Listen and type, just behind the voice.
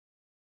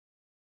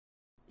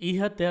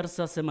Iha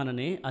terça semana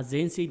ne, a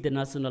Agência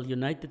Internacional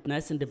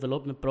Nation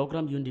Development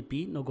Program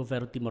UNDP no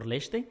governo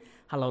Timor-Leste,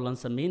 hala'o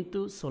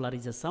lançamento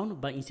solarizasaun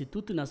ba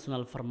Instituto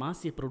Nacional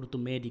Farmacia e Produtos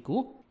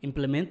Medicos,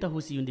 implementa o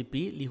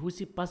UNDP li o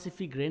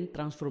Pacific Grand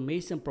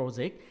Transformation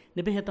Project,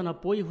 nebe retan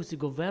apoio o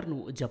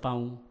governo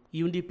Japão.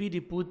 UNDP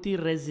Deputy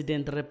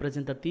Resident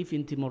Representative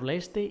em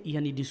Timor-Leste e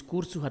em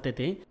discurso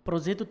HTT,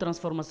 projeto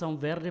Transformação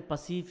Verde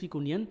Pacífico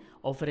União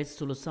oferece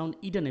solução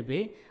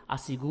IDNB,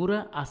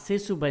 assegura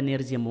acesso à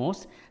energia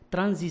MOS,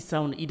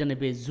 transição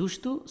IDNB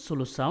justo,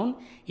 solução,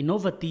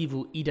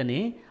 inovativo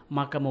IDNE,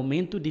 marca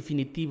momento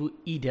definitivo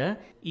IDA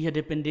e a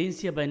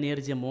dependência da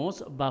energia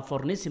MOS para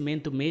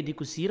fornecimento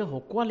médico sira ou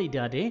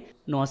qualidade,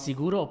 não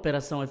assegura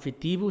operação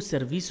efetiva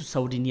serviço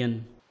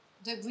saudiniano.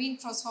 The Green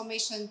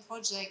Transformation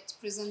Project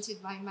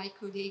presented by my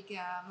colleague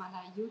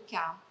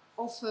Malayuka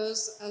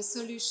offers a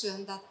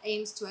solution that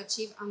aims to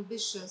achieve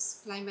ambitious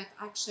climate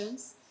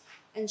actions,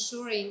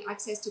 ensuring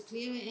access to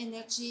clean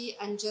energy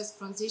and just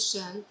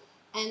transition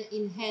and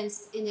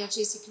enhanced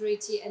energy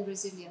security and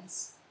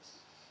resilience.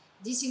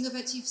 This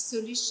innovative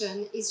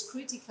solution is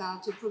critical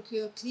to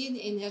procure clean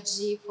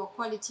energy for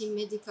quality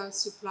medical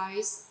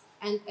supplies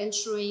and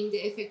ensuring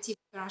the effective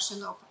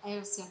operation of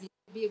air services.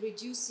 Be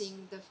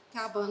reducing the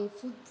carbon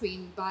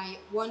footprint by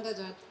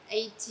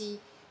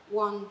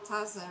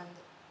 181,000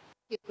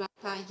 people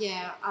per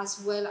year,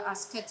 as well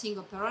as cutting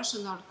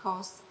operational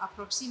costs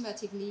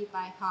approximately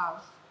by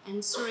half,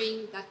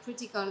 ensuring that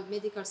critical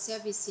medical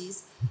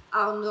services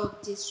are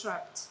not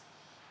disrupted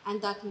and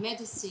that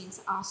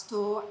medicines are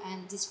stored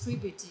and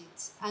distributed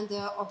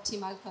under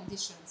optimal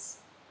conditions.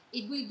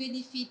 It will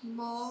benefit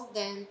more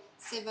than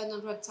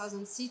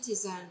 700,000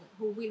 citizens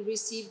who will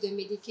receive the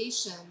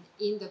medication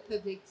in the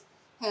public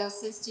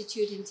Health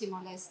Institute in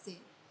Timor-Leste.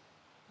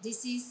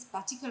 This is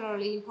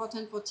particularly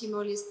important for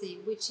Timor-Leste,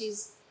 which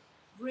is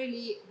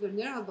really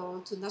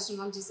vulnerable to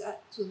natural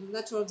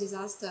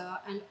disaster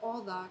and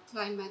other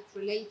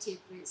climate-related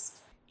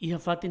risks. Iha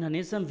fatin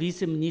hanesan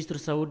vice-ministro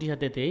Saúde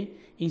HTT,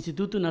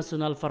 Instituto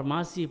Nacional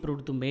Farmacia e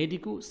Produtos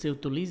Medicos se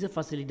utiliza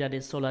facilidade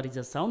de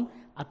solarização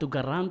atu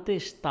garante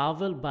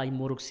estável by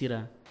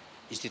Moroxira.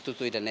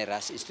 Instituto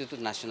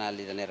Nacional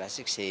Idaneras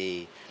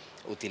se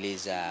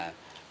utiliza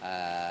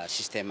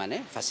sistema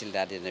né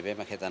facilidade nebe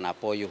maketa na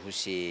apoio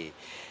husi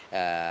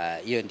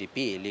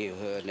UNDP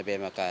nebe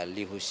maka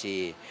li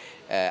husi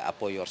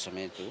apoio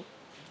orçamento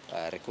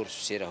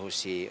recursos sira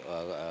husi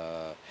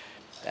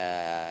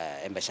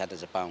embaixada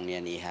Japão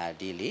yani ha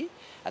dili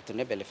atu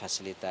nebe le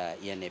facilita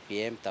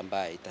INPM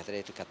tamba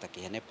itadretu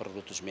katakihane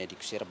produtos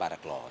médicos sira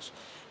baraclos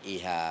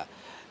iha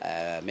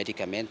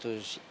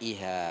medicamentos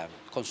iha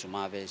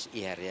consumáveis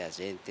iha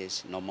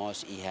reagentes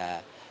nomos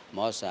iha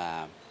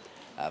mosa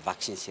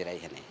vaksin sirai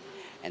hene.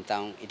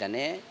 Então,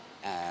 idane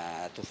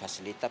tu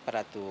facilita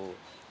para tu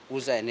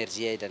usa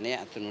energia idane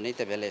tu não é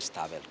bem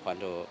estável.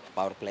 Quando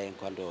power plant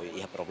quando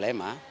ia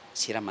problema,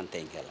 sira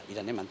mantém ela.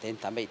 Idane mantém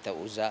também ita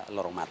usa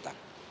loromatan.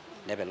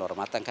 Nebe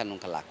loromatan kan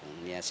nunca laku.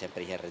 Nia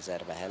sempre ia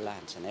reserva ela,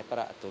 hansane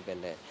para tu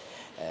bele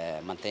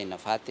mantém na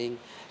fatin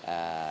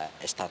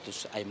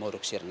status ai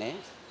moruk sirne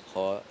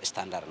ho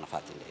standar na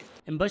fatin.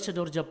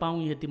 Embaixador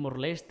Japão e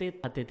Timor-Leste,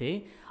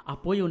 ATT,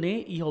 apoio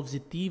ne e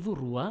objetivo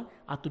rua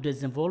a tu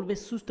desenvolver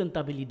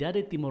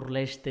sustentabilidade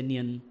Timor-Leste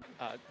nian.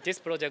 This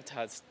project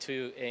has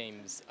two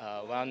aims.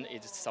 One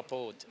is to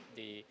support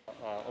the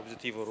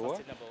objetivo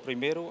rua.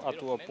 Primeiro, a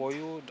tu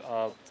apoio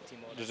ao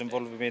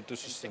desenvolvimento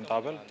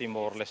sustentável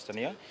Timor-Leste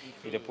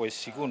e depois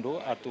segundo,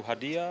 a tu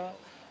hadia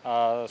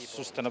a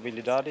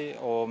sustentabilidade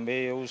ou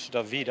meios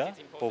da vida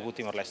povo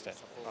Timor-Leste.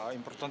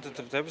 Importante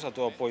temos a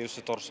tu apoio ao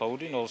setor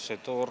saúde, no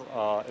setor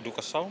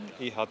educação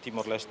e a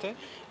Timor-Leste,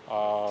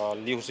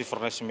 lios de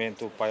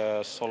fornecimento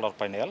para solar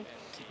painel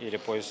e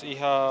depois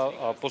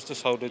a posto de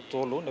saúde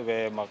tolo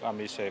neve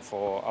makami se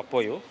for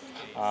apoio.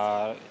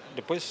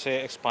 Depois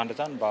se expande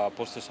tan ba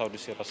posto de saúde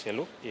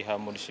Siracelo e a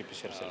município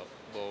Siracelo.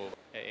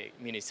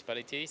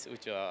 Municipalities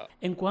which are...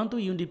 Enquanto o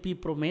UNDP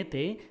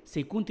promete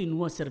se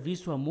continua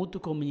serviço a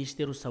mútuo com o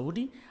Ministério da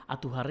Saúde, a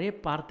tuharé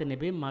parte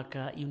nebe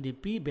maka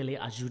UNDP bele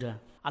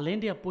ajuda. Além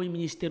de apoio ao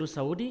Ministério da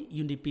Saúde,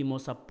 UNDP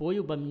mostra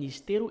apoio ao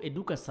Ministério da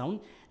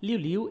Educação,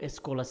 liu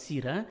Escola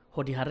Sira,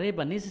 onde haré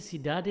a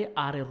necessidade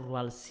área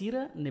rural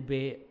Sira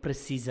nebe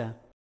precisa.